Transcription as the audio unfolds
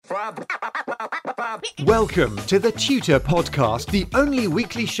Welcome to the Tutor Podcast, the only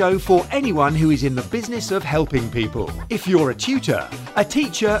weekly show for anyone who is in the business of helping people. If you're a tutor, a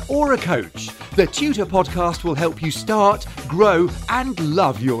teacher, or a coach, the Tutor Podcast will help you start, grow, and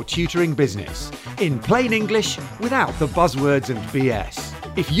love your tutoring business. In plain English, without the buzzwords and BS.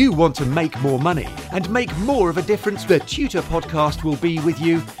 If you want to make more money and make more of a difference, the Tutor Podcast will be with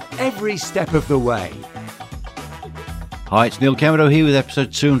you every step of the way. Hi, it's Neil Cameron here with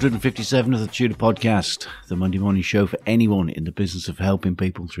episode 257 of the Tutor Podcast, the Monday morning show for anyone in the business of helping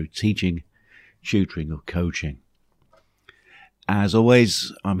people through teaching, tutoring or coaching. As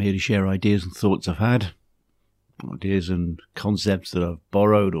always, I'm here to share ideas and thoughts I've had, ideas and concepts that I've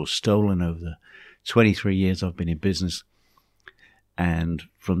borrowed or stolen over the 23 years I've been in business, and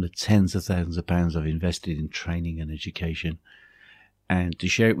from the tens of thousands of pounds I've invested in training and education, and to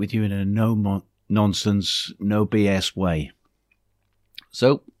share it with you in a no-nonsense, no BS way.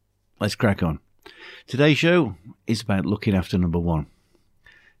 So, let's crack on. Today's show is about looking after number one,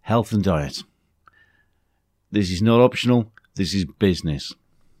 health and diet. This is not optional, this is business.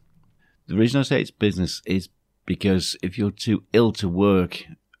 The reason I say it's business is because if you're too ill to work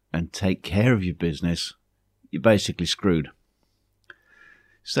and take care of your business, you're basically screwed.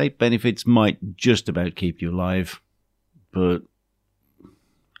 State benefits might just about keep you alive, but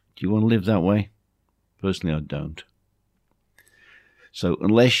do you want to live that way? Personally, I don't. So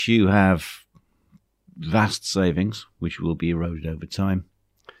unless you have vast savings, which will be eroded over time,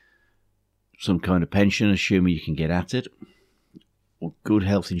 some kind of pension, assuming you can get at it, or good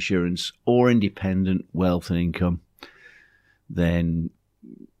health insurance, or independent wealth and income, then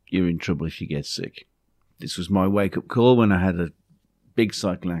you're in trouble if you get sick. This was my wake-up call when I had a big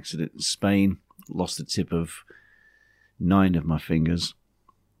cycling accident in Spain, lost the tip of 9 of my fingers,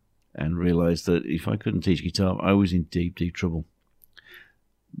 and realised that if I couldn't teach guitar, I was in deep, deep trouble.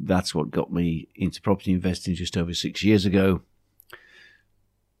 That's what got me into property investing just over 6 years ago.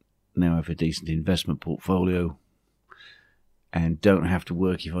 Now I have a decent investment portfolio and don't have to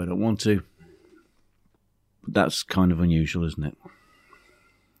work if I don't want to. But that's kind of unusual, isn't it?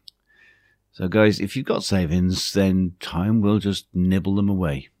 So guys, if you've got savings, then time will just nibble them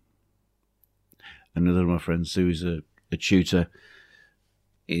away. Another of my friends who is a tutor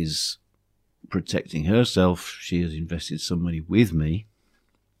is protecting herself. She has invested some money with me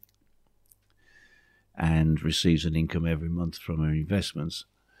and receives an income every month from her investments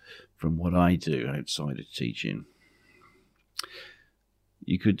from what I do outside of teaching.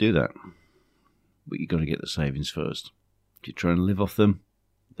 You could do that, but you've got to get the savings first. If you try and live off them,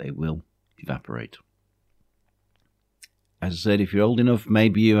 they will evaporate. As I said, if you're old enough,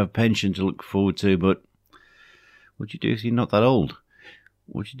 maybe you have a pension to look forward to, but what do you do if you're not that old?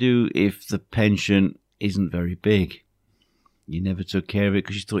 What do you do if the pension isn't very big? You never took care of it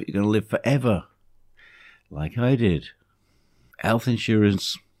because you thought you were going to live forever, like I did. Health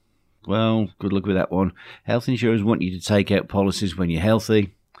insurance, well, good luck with that one. Health insurers want you to take out policies when you're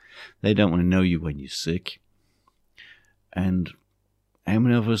healthy. They don't want to know you when you're sick. And how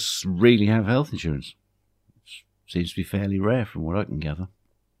many of us really have health insurance? Seems to be fairly rare from what I can gather.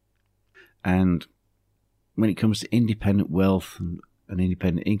 And when it comes to independent wealth and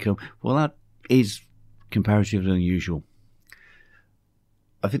independent income, well, that is comparatively unusual.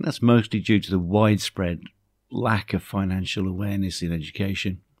 I think that's mostly due to the widespread lack of financial awareness in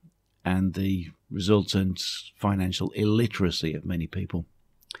education and the resultant financial illiteracy of many people.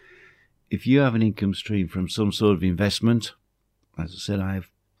 If you have an income stream from some sort of investment, as I said, I have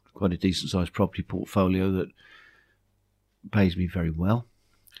quite a decent-sized property portfolio that pays me very well.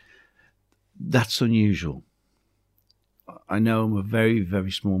 That's unusual. I know I'm a very,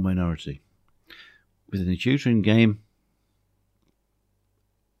 very small minority. Within the tutoring game,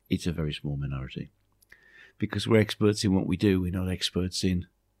 it's a very small minority. Because we're experts in what we do, we're not experts in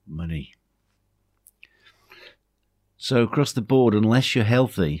money. So across the board, unless you're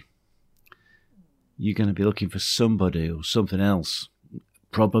healthy, you're going to be looking for somebody or something else,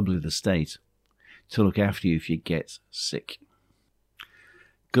 probably the state, to look after you if you get sick.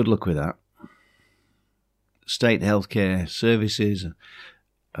 Good luck with that. State healthcare services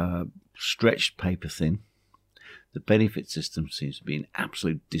are stretched paper thin. The benefit system seems to be in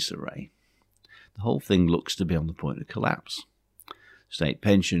absolute disarray. The whole thing looks to be on the point of collapse. State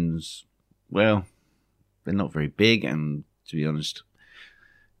pensions, well, they're not very big, and to be honest,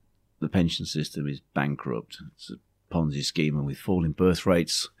 the pension system is bankrupt. It's a Ponzi scheme, and with falling birth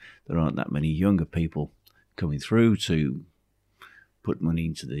rates, there aren't that many younger people coming through to put money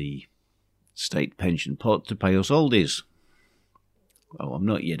into the state pension pot to pay us oldies. Oh, I'm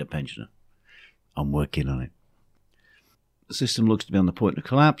not yet a pensioner. I'm working on it. The system looks to be on the point of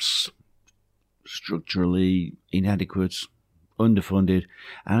collapse, structurally inadequate, underfunded,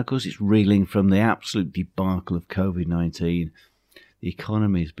 and of course it's reeling from the absolute debacle of COVID-19. The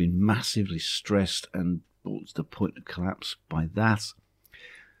economy has been massively stressed and brought to the point of collapse by that.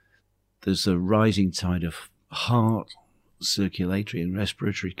 There's a rising tide of heart, circulatory and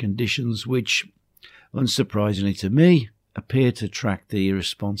respiratory conditions, which, unsurprisingly to me, appear to track the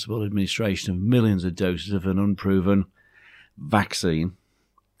irresponsible administration of millions of doses of an unproven vaccine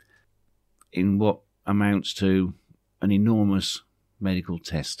in what amounts to an enormous medical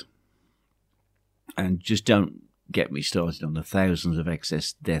test. And just don't get me started on the thousands of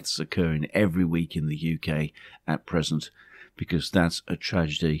excess deaths occurring every week in the UK at present, because that's a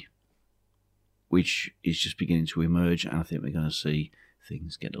tragedy which is just beginning to emerge, and I think we're going to see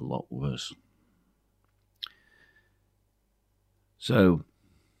things get a lot worse. So,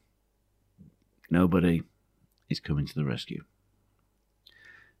 nobody is coming to the rescue.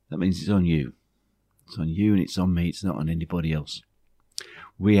 That means it's on you. It's on you and it's on me. It's not on anybody else.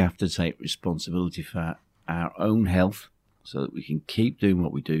 We have to take responsibility for our own health so that we can keep doing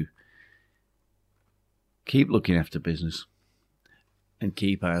what we do, keep looking after business, and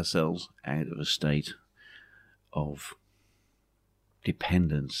keep ourselves out of a state of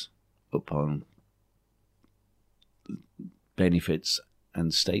dependence upon benefits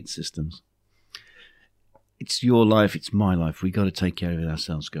and state systems. It's your life, it's my life. We've got to take care of it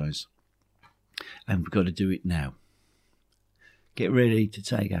ourselves, guys. And we've got to do it now. Get ready to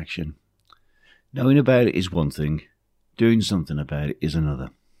take action. Knowing about it is one thing. Doing something about it is another.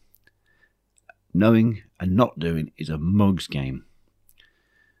 Knowing and not doing is a mug's game.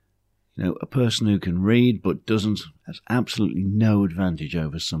 You know, a person who can read but doesn't has absolutely no advantage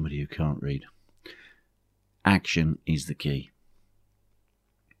over somebody who can't read. Action is the key.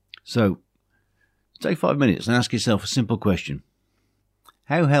 So, take 5 minutes and ask yourself a simple question.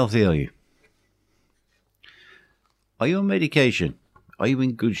 How healthy are you? Are you on medication? Are you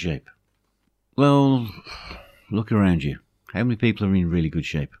in good shape? Well, look around you. How many people are in really good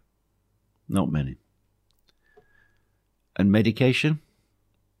shape? Not many. And medication?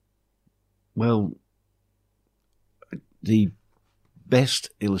 Well, the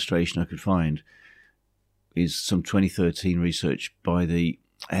best illustration I could find is some 2013 research by the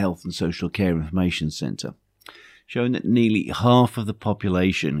Health and Social Care Information Centre, showing that nearly half of the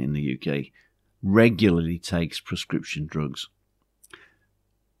population in the UK regularly takes prescription drugs,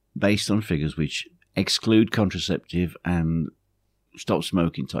 based on figures which exclude contraceptive and stop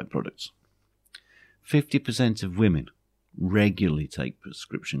smoking type products. 50% of women regularly take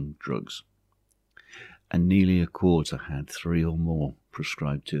prescription drugs, and nearly a quarter had 3 or more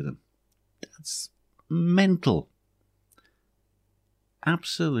prescribed to them. That's mental.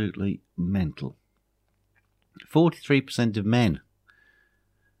 Absolutely mental. 43% of men,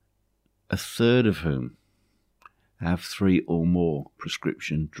 a third of whom have 3 or more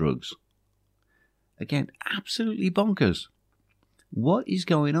prescription drugs. Again, absolutely bonkers. What is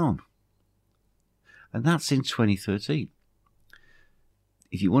going on? And that's in 2013.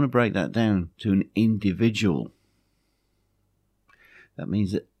 If you want to break that down to an individual, that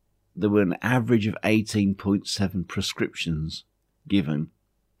means that there were an average of 18.7 prescriptions given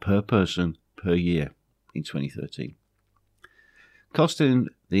per person per year in 2013. Costing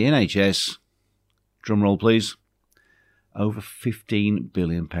the NHS, drumroll please, over £15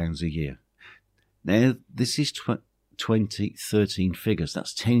 billion a year. Now, this is 2013 figures.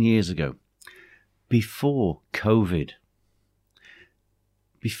 That's 10 years ago. Before COVID.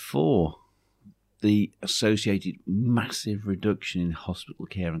 Before the associated massive reduction in hospital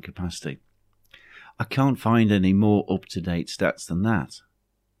care and capacity. I can't find any more up-to-date stats than that.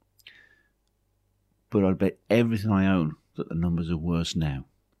 But I'd bet everything I own that the numbers are worse now.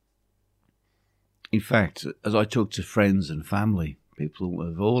 In fact, as I talk to friends and family, people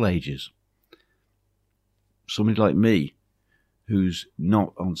of all ages, somebody like me who's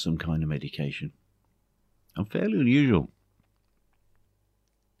not on some kind of medication, I'm fairly unusual.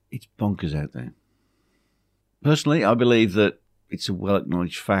 It's bonkers out there. Personally, I believe that it's a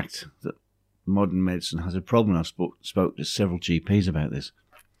well-acknowledged fact that modern medicine has a problem. I've spoke to several GPs about this.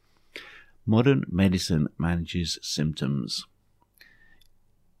 Modern medicine manages symptoms.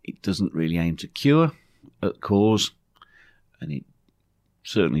 It doesn't really aim to cure a cause, and it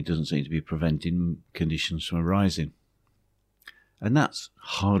certainly doesn't seem to be preventing conditions from arising. And that's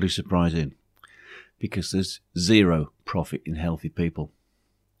hardly surprising, because there's zero profit in healthy people.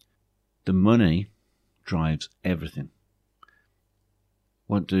 The money drives everything.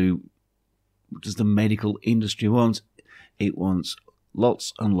 What does the medical industry want? It wants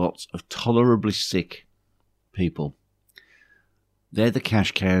lots and lots of tolerably sick people They're the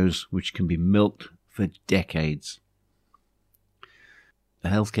cash cows which can be milked for decades. The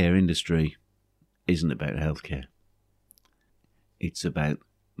healthcare industry isn't about healthcare. It's about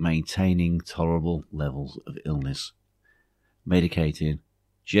maintaining tolerable levels of illness, medicating,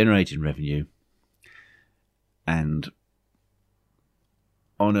 generating revenue, and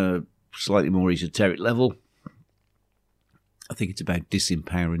on a slightly more esoteric level, I think it's about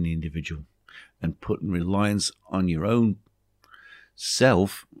disempowering the individual and putting reliance on your own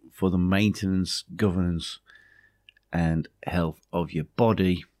self for the maintenance, governance, and health of your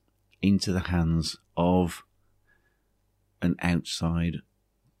body into the hands of an outside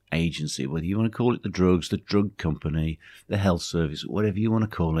agency, whether you want to call it the drugs, the drug company, the health service, whatever you want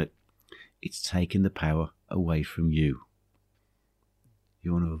to call it. It's taking the power away from you.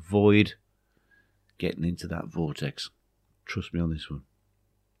 You want to avoid getting into that vortex. Trust me on this one.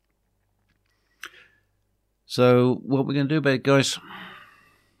 So what we're going to do about it, guys,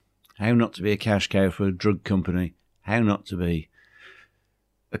 how not to be a cash cow for a drug company, how not to be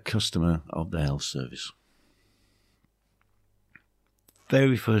a customer of the health service.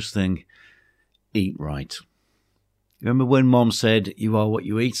 Very first thing, eat right. Remember when Mom said, you are what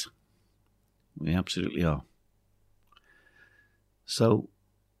you eat? We absolutely are. So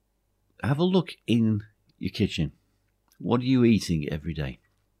have a look in your kitchen. What are you eating every day?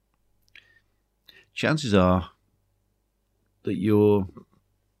 Chances are that you're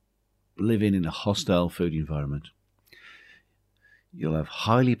living in a hostile food environment. You'll have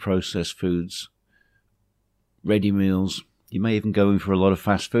highly processed foods, ready meals. You may even go in for a lot of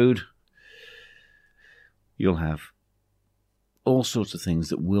fast food. You'll have all sorts of things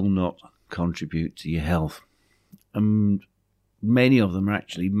that will not contribute to your health. And many of them are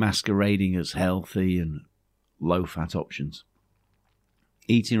actually masquerading as healthy and low-fat options.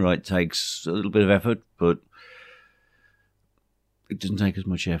 Eating right takes a little bit of effort, but it doesn't take as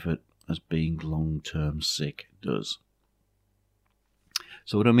much effort as being long-term sick does.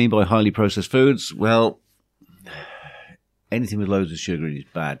 So what do I mean by highly processed foods? Well, anything with loads of sugar is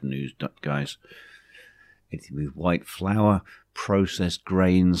bad news, guys. Anything with white flour, processed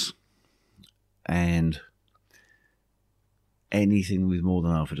grains, and anything with more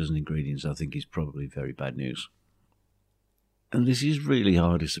than half a dozen ingredients, I think is probably very bad news. And this is really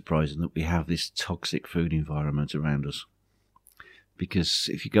hardly surprising that we have this toxic food environment around us. Because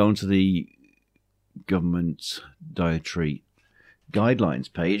if you go onto the government dietary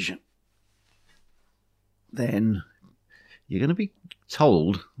guidelines page, then you're going to be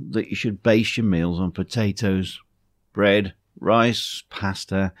told that you should base your meals on potatoes, bread, rice,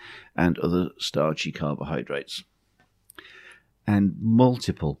 pasta, and other starchy carbohydrates. And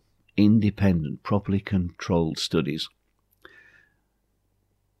multiple independent, properly controlled studies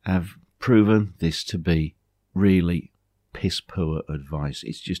have proven this to be really piss-poor advice.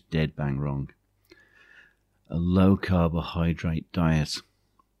 It's just dead bang wrong. A low-carbohydrate diet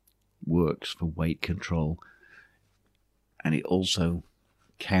works for weight control, and it also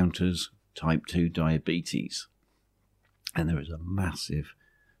counters type 2 diabetes. And there is a massive,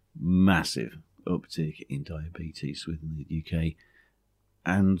 massive uptick in diabetes within the UK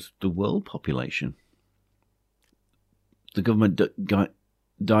and the world population. The government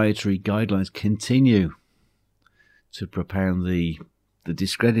dietary guidelines continue to propound the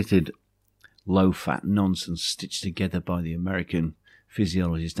discredited low-fat nonsense stitched together by the American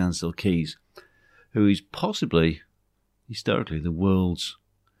physiologist Ancel Keys, who is possibly, historically, the world's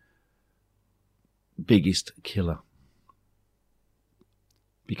biggest killer.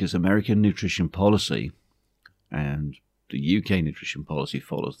 Because American nutrition policy, and the UK nutrition policy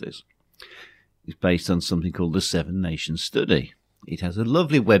follows this, is based on something called the Seven Nations Study. It has a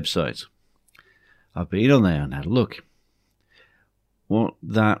lovely website. I've been on there and had a look. What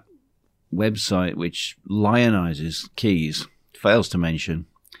that website, which lionizes Keys, fails to mention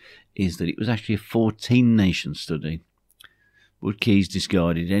is that it was actually a 14-nation study. But Keys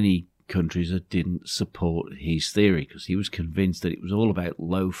discarded any countries that didn't support his theory because he was convinced that it was all about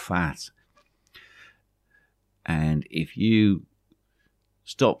low fat. And if you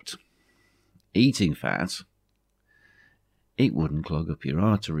stopped eating fat, it wouldn't clog up your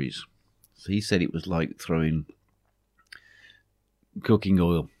arteries. So he said it was like throwing cooking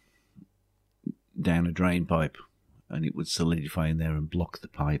oil down a drain pipe and it would solidify in there and block the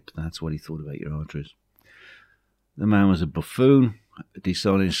pipe. That's what he thought about your arteries. The man was a buffoon,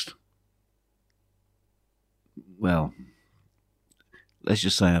 dishonest. Well, let's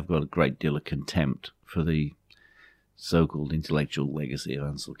just say I've got a great deal of contempt for the so-called intellectual legacy of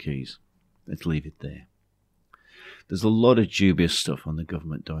Ancel Keys. Let's leave it there. There's a lot of dubious stuff on the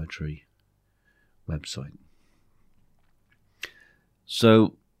government dietary website.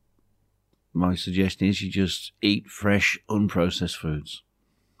 So my suggestion is you just eat fresh, unprocessed foods.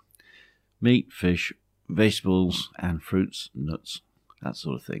 Meat, fish, vegetables and fruits, nuts, that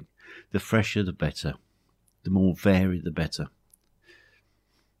sort of thing. The fresher the better. The more varied the better.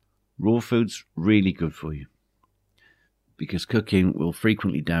 Raw food's really good for you because cooking will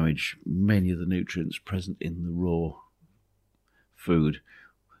frequently damage many of the nutrients present in the raw food.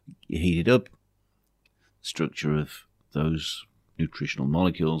 You heat it up, the structure of those nutritional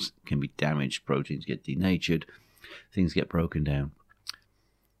molecules can be damaged, proteins get denatured, things get broken down.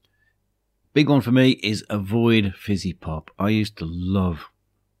 Big one for me is avoid fizzy pop. I used to love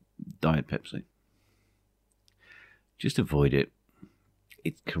Diet Pepsi. Just avoid it.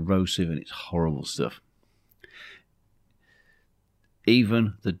 It's corrosive and it's horrible stuff.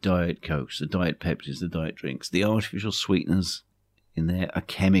 Even the Diet Cokes, the Diet Pepsis, the Diet drinks, the artificial sweeteners in there are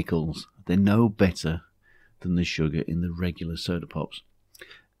chemicals. They're no better than the sugar in the regular soda pops.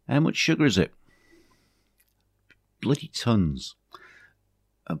 How much sugar is it? Bloody tons.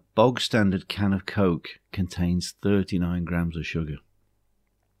 A bog standard can of Coke contains 39 grams of sugar.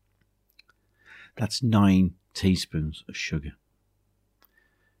 That's 9 teaspoons of sugar.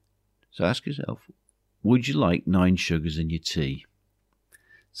 So ask yourself, would you like 9 sugars in your tea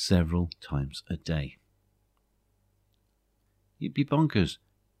several times a day? You'd be bonkers.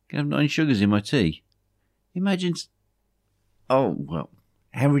 Can I have 9 sugars in my tea? Imagine. Oh, well,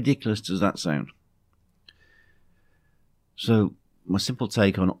 how ridiculous does that sound? So, my simple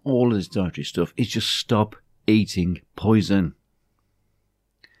take on all of this dietary stuff is just stop eating poison.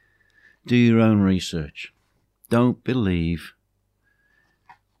 Do your own research. Don't believe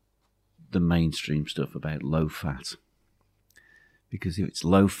the mainstream stuff about low fat. Because if it's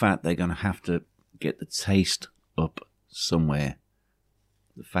low fat, they're going to have to get the taste up somewhere.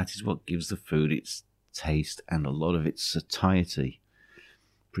 The fat is what gives the food its taste and a lot of its satiety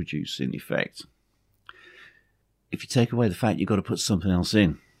produced in effect. If you take away the fat, you've got to put something else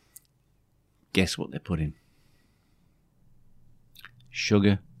in. Guess what they're putting?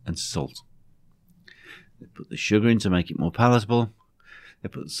 Sugar and salt. They put the sugar in to make it more palatable. They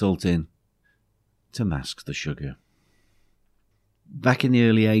put the salt in to mask the sugar. Back in the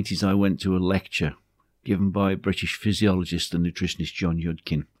early 80s, I went to a lecture given by British physiologist and nutritionist John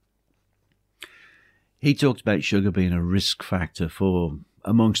Yudkin. He talked about sugar being a risk factor for,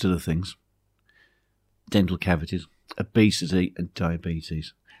 amongst other things, dental cavities, obesity and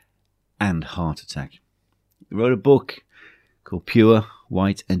diabetes, and heart attack. He wrote a book called Pure,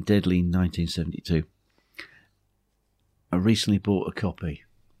 White and Deadly in 1972. I recently bought a copy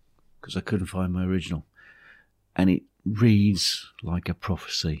because I couldn't find my original, and it reads like a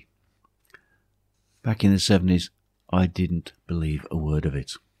prophecy. Back in the 70s, I didn't believe a word of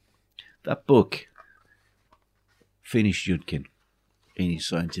it. That book finished Yudkin in his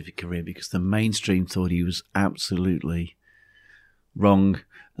scientific career because the mainstream thought he was absolutely wrong,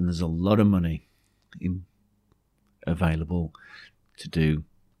 and there's a lot of money available to do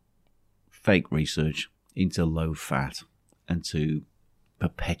fake research into low fat and to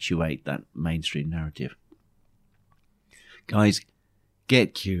perpetuate that mainstream narrative. Guys,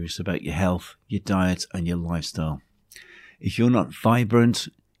 get curious about your health, your diet and your lifestyle. If you're not vibrant,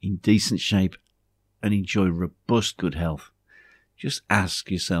 in decent shape and enjoy robust good health, just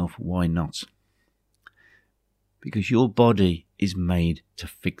ask yourself why not. Because your body is made to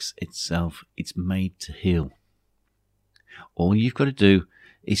fix itself. It's made to heal. All you've got to do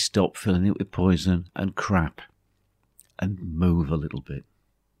is stop filling it with poison and crap and move a little bit.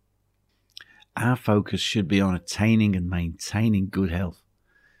 Our focus should be on attaining and maintaining good health,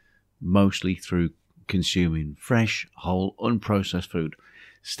 mostly through consuming fresh, whole, unprocessed food,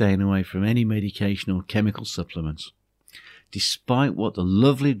 staying away from any medication or chemical supplements, despite what the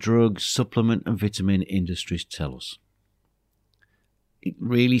lovely drug, supplement and vitamin industries tell us. It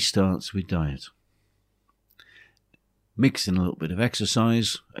really starts with diet. Mix in a little bit of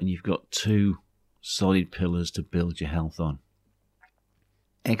exercise and you've got 2 solid pillars to build your health on.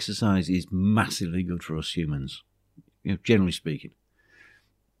 Exercise is massively good for us humans, generally speaking.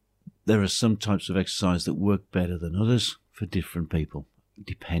 There are some types of exercise that work better than others for different people,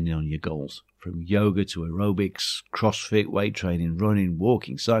 depending on your goals. From yoga to aerobics, CrossFit, weight training, running,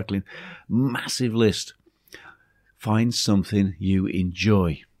 walking, cycling, massive list. Find something you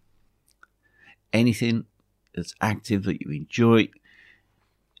enjoy. Anything that's active that you enjoy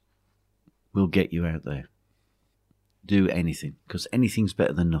will get you out there. Do anything, because anything's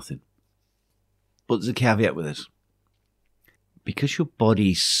better than nothing. But there's a caveat with this. Because your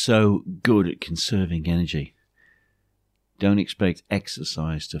body is so good at conserving energy, don't expect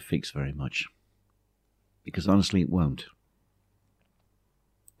exercise to fix very much. Because honestly, it won't.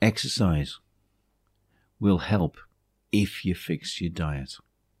 exercise will help if you fix your diet.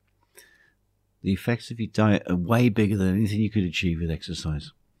 The effects of your diet are way bigger than anything you could achieve with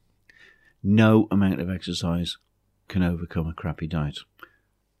exercise. No amount of exercise can overcome a crappy diet.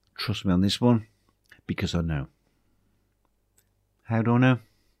 Trust me on this one, because I know. How do I know?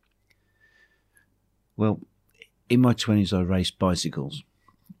 Well, in my 20s I raced bicycles,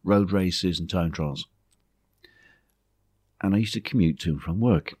 road races and time trials. And I used to commute to and from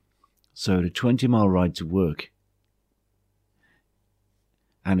work. So the 20-mile ride to work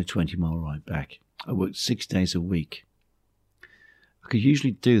and a 20-mile ride back. I worked 6 days a week. I could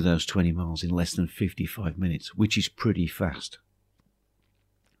usually do those 20 miles in less than 55 minutes, which is pretty fast.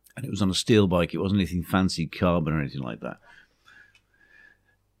 And it was on a steel bike. It wasn't anything fancy, carbon or anything like that.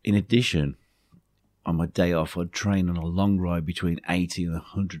 In addition, on my day off, I'd train on a long ride between 80 and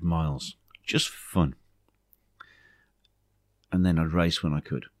 100 miles. Just for fun. And then I'd race when I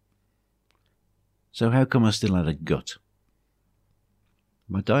could. So how come I still had a gut?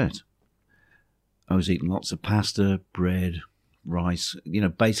 My diet. I was eating lots of pasta, bread, rice,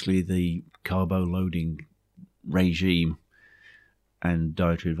 basically the carbo-loading regime and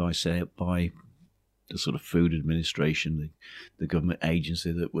dietary advice set up by the sort of Food Administration, the government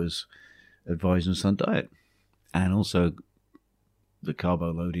agency that was advising us on diet. And also the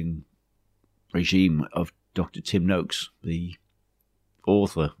carbo-loading regime of Dr. Tim Noakes, the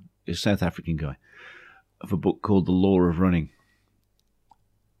author, a South African guy, of a book called The Law of Running.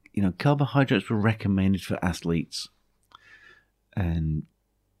 Carbohydrates were recommended for athletes. And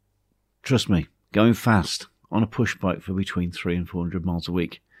trust me, going fast on a push bike for between 300 and 400 miles a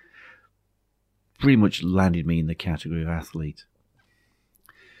week pretty much landed me in the category of athlete.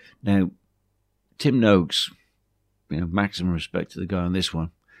 Now, Tim Noakes, maximum respect to the guy on this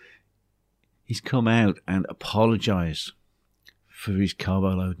one, he's come out and apologised for his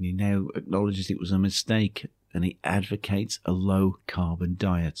carbo load, and he now acknowledges it was a mistake, and he advocates a low-carbon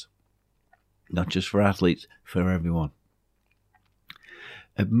diet. Not just for athletes, for everyone.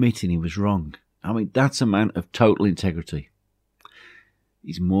 Admitting he was wrong. That's a man of total integrity.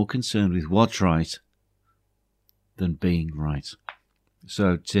 He's more concerned with what's right than being right.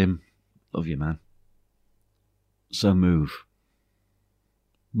 So, Tim, love you, man. So move.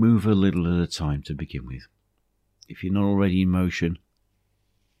 Move a little at a time to begin with. If you're not already in motion,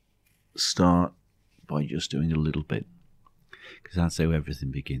 start by just doing a little bit, because that's how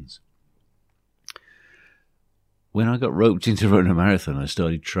everything begins. When I got roped into running a marathon, I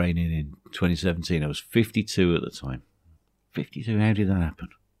started training in 2017. I was 52 at the time. 52, how did that happen?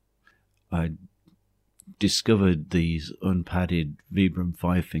 I discovered these unpadded Vibram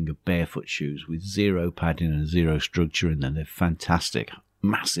 5-finger barefoot shoes with zero padding and zero structure in them. They're fantastic.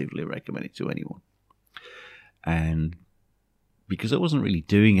 Massively recommend it to anyone. And because I wasn't really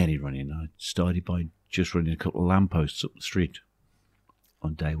doing any running, I started by just running a couple of lampposts up the street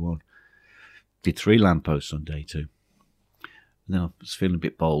on day one. Did 3 lampposts on day 2. And then I was feeling a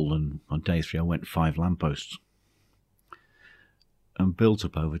bit bold, and on day 3 I went 5 lampposts. And built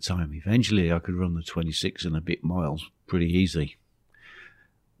up over time. Eventually I could run the 26 and a bit miles pretty easy,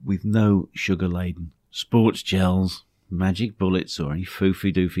 with no sugar-laden sports gels, magic bullets or any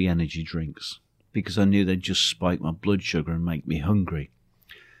foofy-doofy energy drinks, because I knew they'd just spike my blood sugar and make me hungry.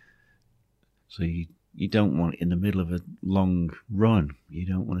 So you don't want, in the middle of a long run, you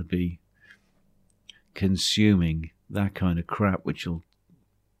don't want to be consuming that kind of crap which will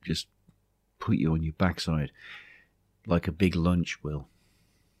just put you on your backside like a big lunch will.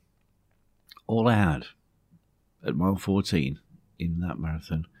 All I had at mile 14 in that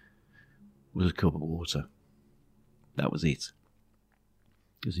marathon was a cup of water. That was it.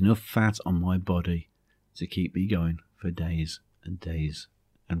 There's enough fat on my body to keep me going for days and days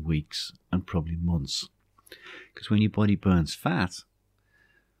and weeks and probably months. Because when your body burns fat,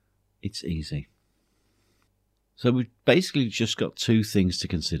 it's easy. So we've basically just got 2 things to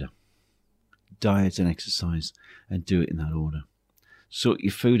consider. Diet and exercise, and do it in that order. Sort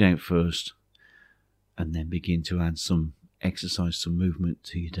your food out first, and then begin to add some exercise, some movement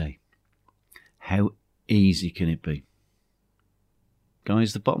to your day. How easy can it be?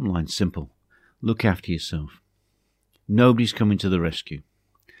 Guys, the bottom line's simple. Look after yourself. Nobody's coming to the rescue.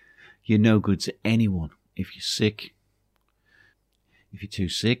 You're no good to anyone. If you're sick, if you're too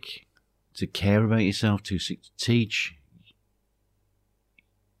sick to care about yourself, too sick to teach,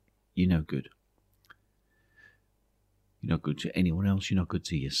 you're no good. You're not good to anyone else. You're not good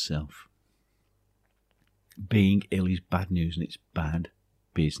to yourself. Being ill is bad news, and it's bad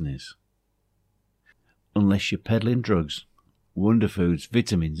business. Unless you're peddling drugs, wonder foods,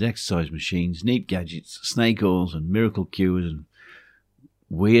 vitamins, exercise machines, neat gadgets, snake oils and miracle cures and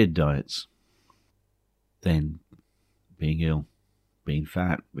weird diets, then being ill, being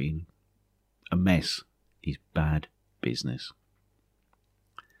fat, being a mess is bad business.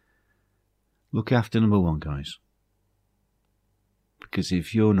 Look after number one, guys. Because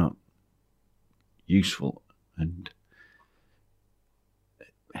if you're not useful and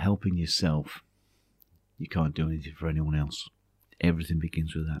helping yourself, you can't do anything for anyone else. Everything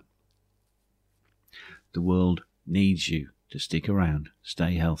begins with that. The world needs you to stick around,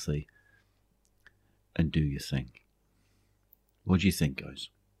 stay healthy, and do your thing. What do you think, guys?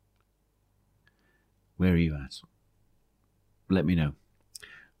 Where are you at? Let me know.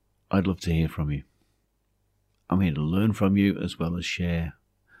 I'd love to hear from you. I'm here to learn from you as well as share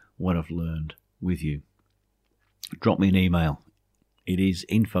what I've learned with you. Drop me an email. It is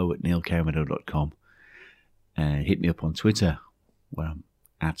info@neilcameron.com. And hit me up on Twitter, where I'm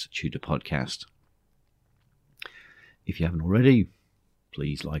at Tutor Podcast. If you haven't already,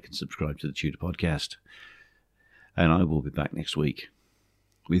 please like and subscribe to the Tutor Podcast. And I will be back next week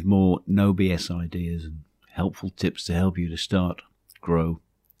with more no BS ideas and helpful tips to help you to start, grow,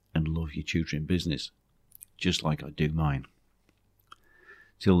 and love your tutoring business, just like I do mine.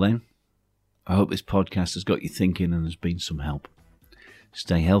 Till then, I hope this podcast has got you thinking and has been some help.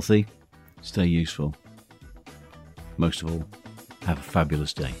 Stay healthy, stay useful. Most of all, have a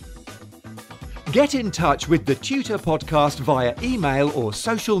fabulous day. Get in touch with the Tutor Podcast via email or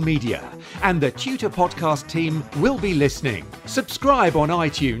social media, and the Tutor Podcast team will be listening. Subscribe on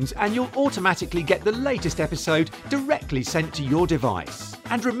iTunes and you'll automatically get the latest episode directly sent to your device.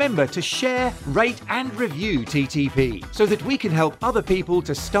 And remember to share, rate and review TTP so that we can help other people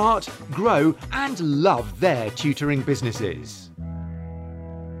to start, grow and love their tutoring businesses.